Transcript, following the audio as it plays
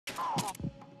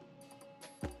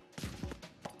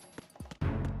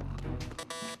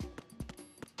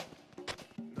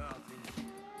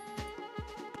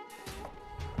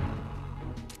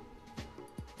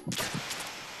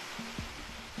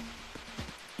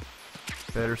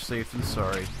Better safe than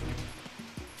sorry.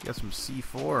 Got some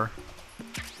C4.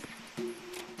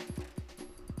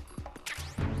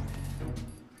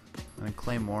 And a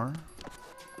claymore.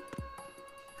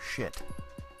 Shit.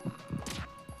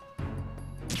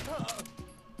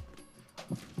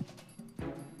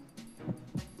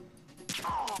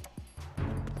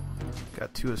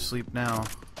 Got 2 asleep now.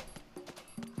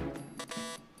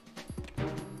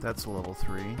 That's a level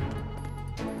 3.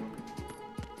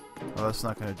 Oh, that's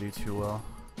not gonna do too well.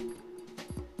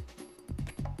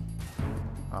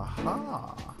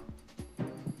 Aha!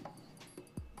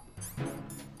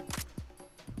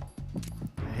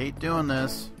 I hate doing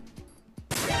this.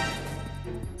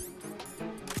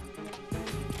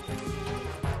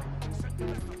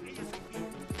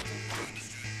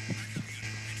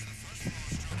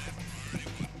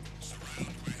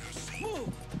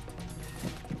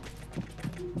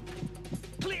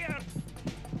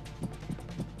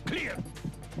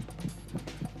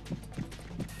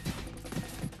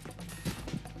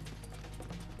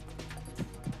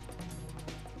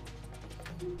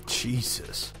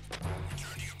 Jesus.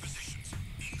 Return to your positions.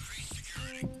 Increase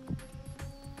security.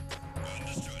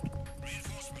 Understood.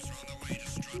 Reinforcements are on the way to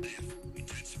Strut F.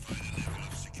 Intensify the level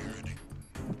of security.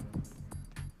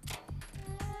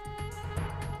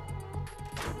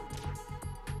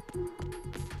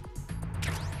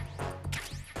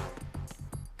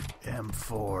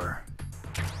 M4.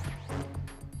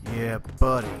 Yeah,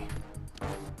 buddy.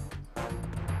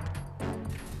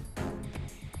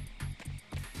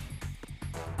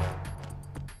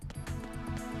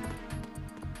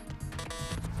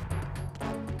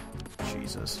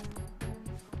 Jesus.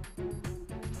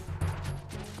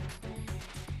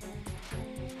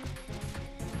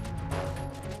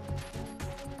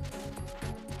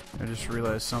 I just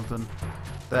realized something.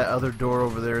 That other door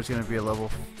over there is going to be a level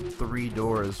 3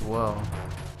 door as well.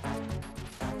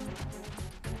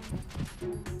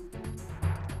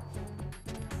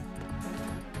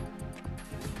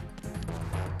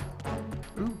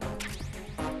 Ooh.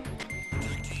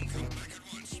 Tag team, come back at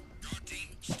once. Guard team,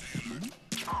 stay alert.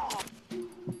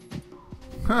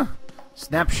 Huh.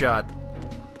 Snapshot.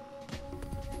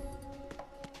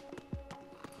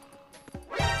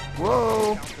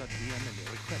 Whoa.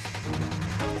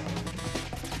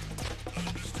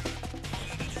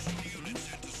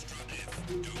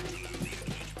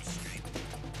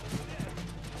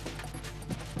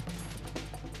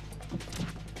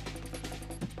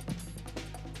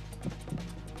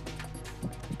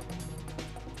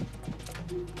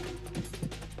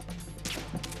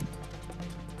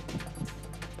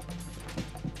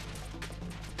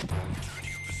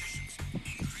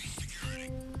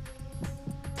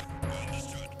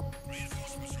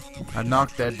 I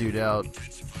knocked that dude out.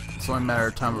 It's only a matter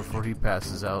of time before he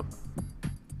passes out.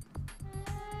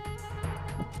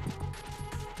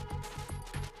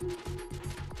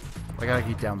 I gotta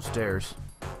get downstairs.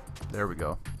 There we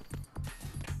go.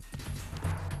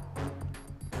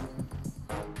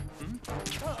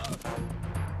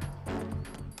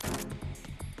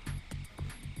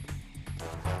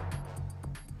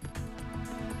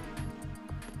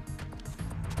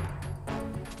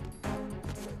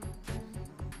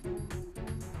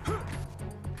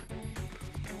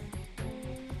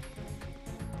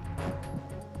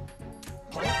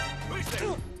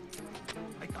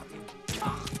 I got him.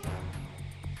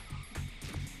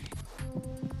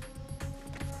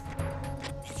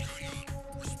 What's going on?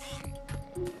 Respond.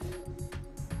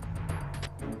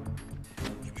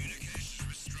 Communications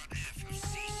with Strut F have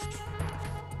ceased.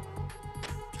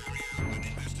 Carry out an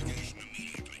investigation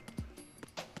immediately.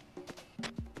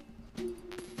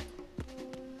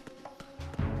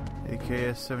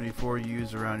 AKS-74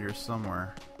 used around here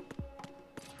somewhere.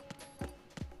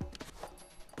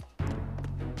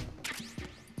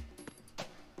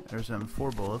 There's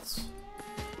M4 bullets.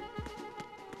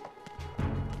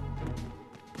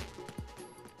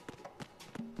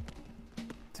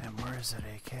 Damn, where is that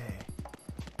AK?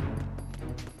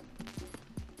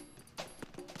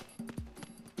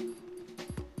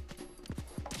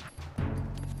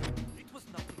 It was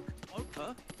nothing.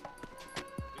 Huh?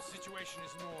 The situation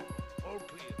is normal. All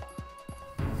clear.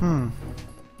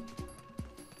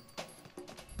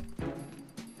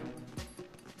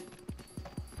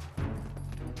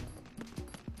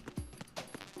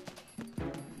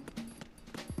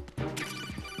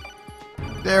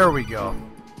 There we go.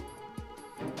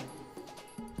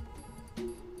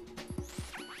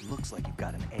 Looks like you've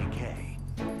got an AK.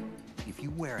 If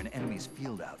you wear an enemy's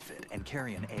field outfit and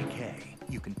carry an AK,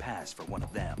 you can pass for one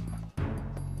of them.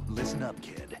 Listen up,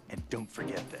 kid, and don't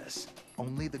forget this.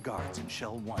 Only the guards in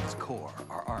Shell 1's core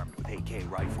are armed with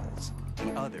AK rifles.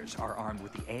 The others are armed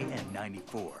with the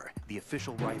AN-94, the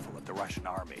official rifle of the Russian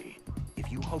army.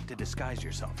 If you hope to disguise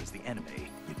yourself as the enemy,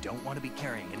 you don't want to be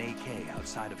carrying an AK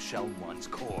outside of Shell 1's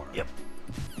core. Yep.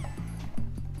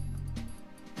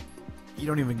 You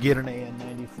don't even get an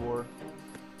AN-94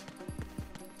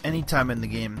 anytime in the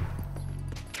game.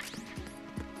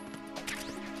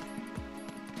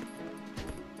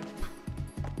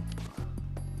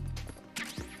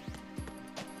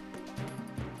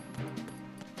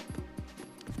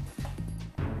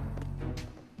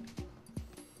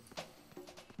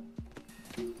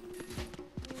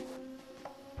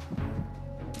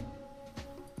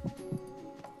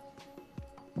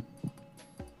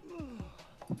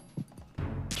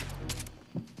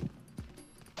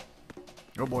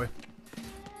 Oh boy.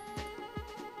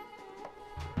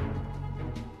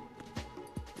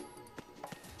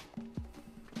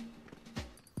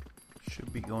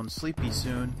 Should be going sleepy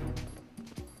soon.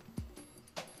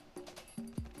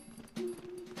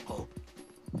 Oh.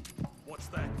 What's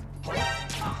that?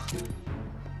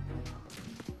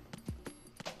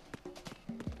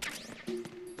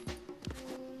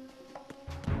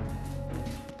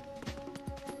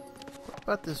 What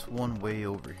about this one way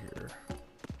over here?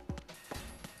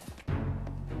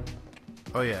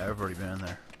 Oh yeah, I've already been in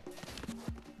there.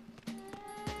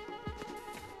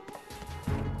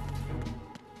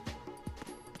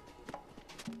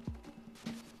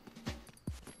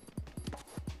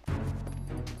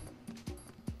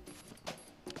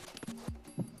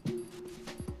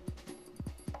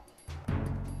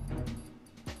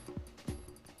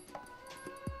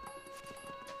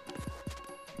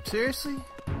 Seriously?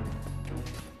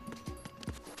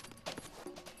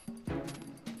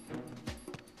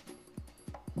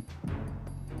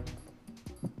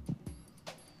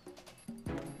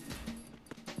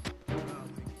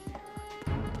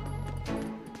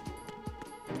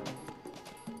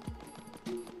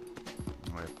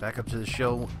 Alright, back up to the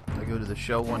shell. I go to the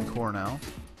Shell 1 core now.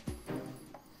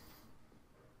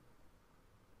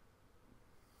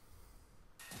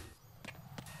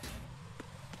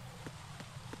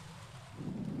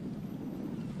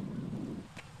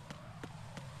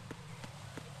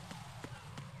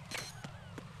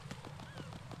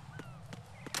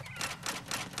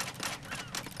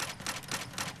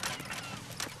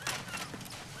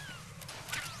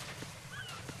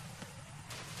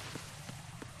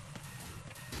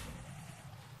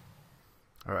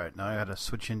 Alright, now I gotta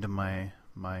switch into my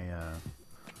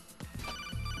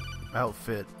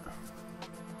outfit.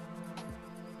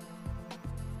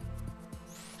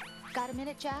 Got a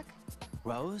minute, Jack?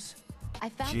 Rose? I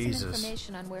found Jesus. some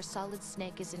information on where Solid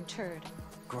Snake is interred.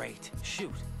 Great.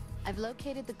 Shoot. I've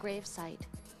located the grave site.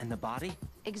 And the body?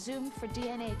 Exhumed for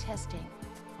DNA testing.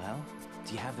 Well,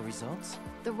 do you have the results?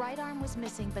 The right arm was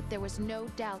missing, but there was no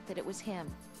doubt that it was him.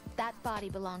 That body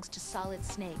belongs to Solid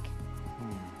Snake.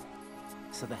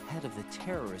 So the head of the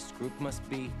terrorist group must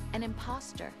be... An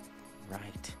imposter.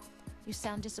 Right. You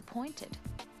sound disappointed.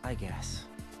 I guess.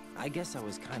 I guess I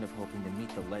was kind of hoping to meet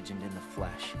the legend in the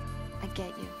flesh. I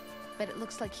get you. But it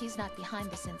looks like he's not behind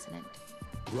this incident.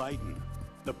 Raiden,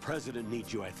 the president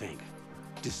needs you, I think.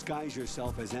 Disguise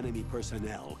yourself as enemy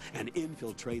personnel and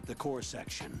infiltrate the core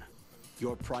section.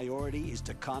 Your priority is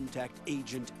to contact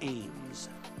Agent Ames.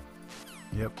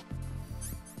 Yep.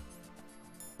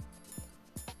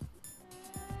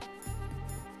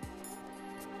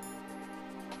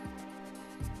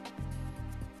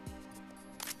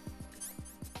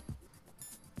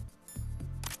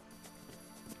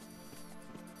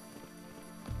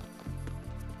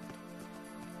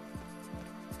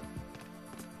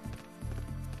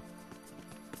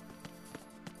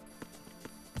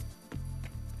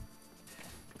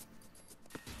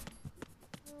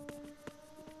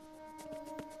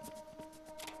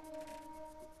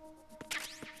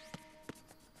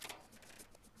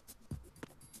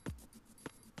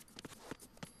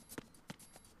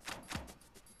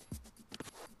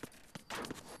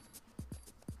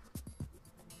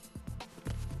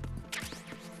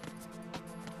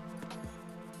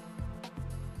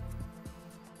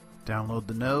 Download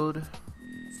the node.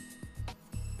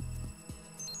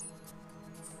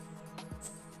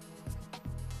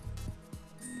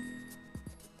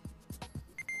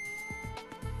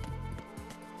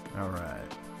 All right.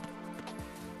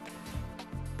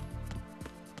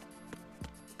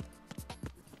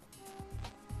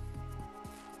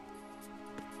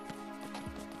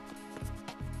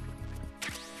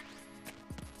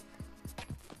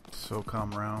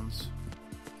 SOCOM rounds.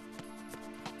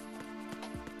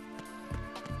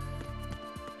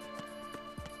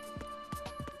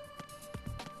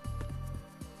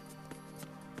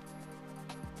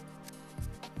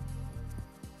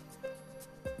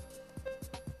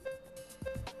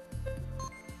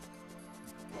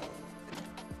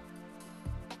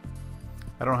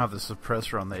 I don't have the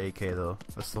suppressor on the AK though.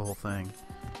 That's the whole thing.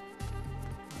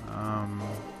 I'm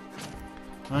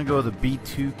gonna go with the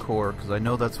B2 core because I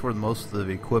know that's where most of the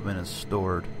equipment is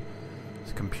stored.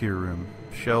 It's computer room.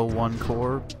 Shell 1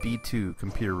 core, B2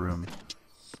 computer room.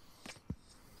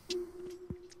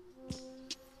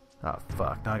 Oh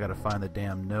fuck! Now I gotta find the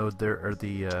damn node there, or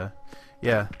the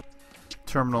yeah,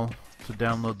 terminal to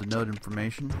download the node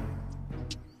information.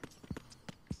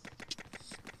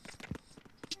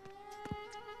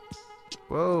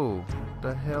 Whoa! What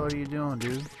the hell are you doing,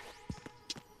 dude?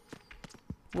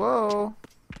 Whoa!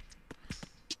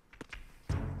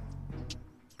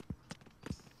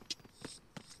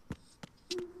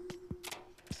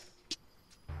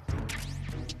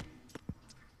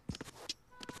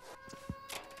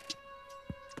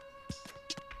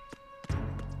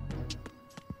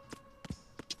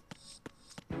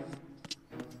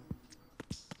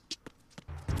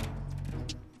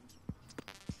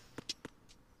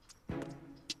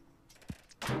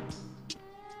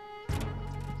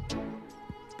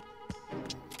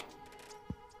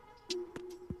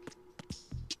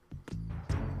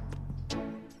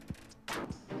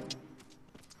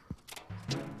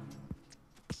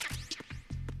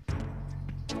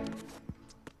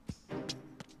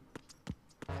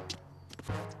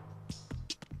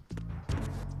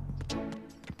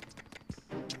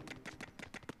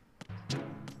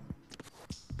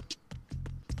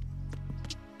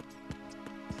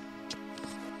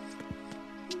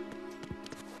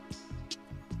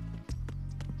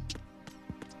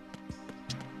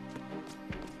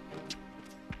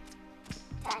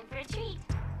 Time for a treat.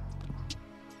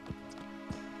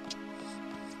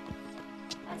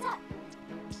 What's up?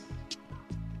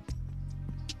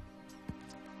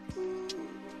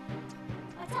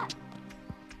 What's up?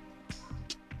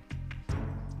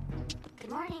 Good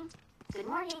morning. Good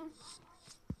morning.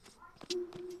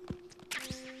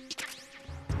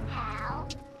 How?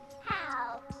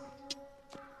 How?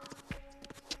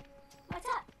 What's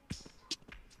up?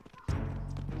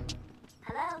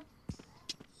 Hello?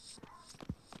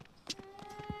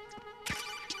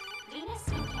 Venus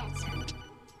and Cancer.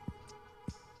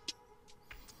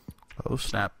 Oh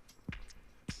snap!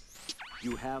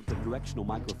 You have the directional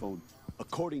microphone.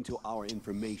 According to our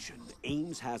information,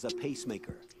 Ames has a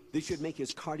pacemaker. This should make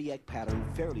his cardiac pattern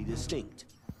fairly distinct.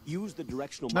 Use the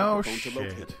directional No microphone to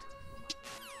locate shit. it.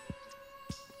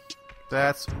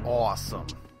 That's awesome.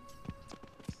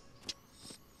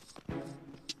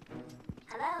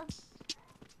 Hello?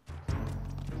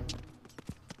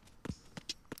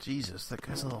 Jesus, that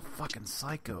guy's a little fucking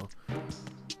psycho.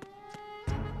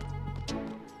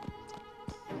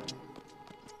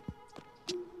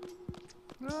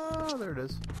 Oh, there it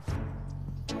is.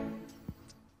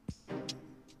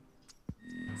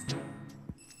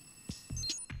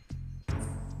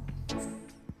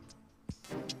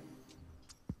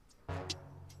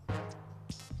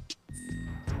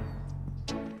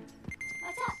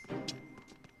 What's up?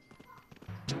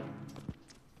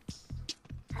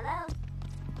 Hello?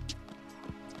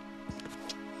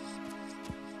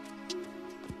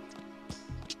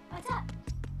 What's up?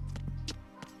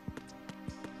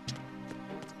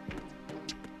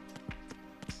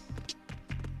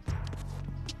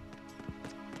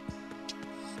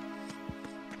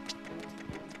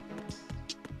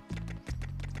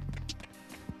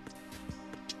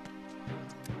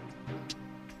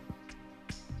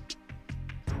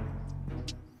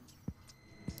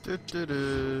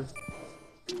 Du-du-du.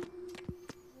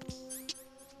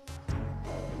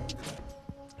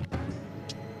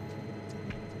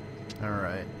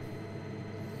 Alright.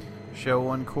 Shell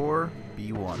 1 core,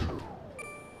 B1.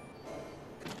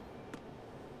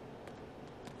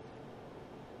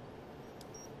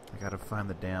 I gotta find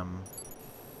the damn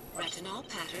Retinol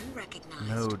pattern recognized.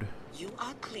 node. You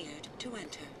are cleared to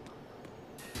enter.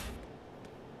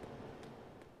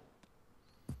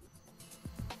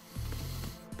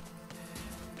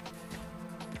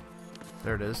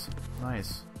 There it is.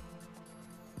 Nice.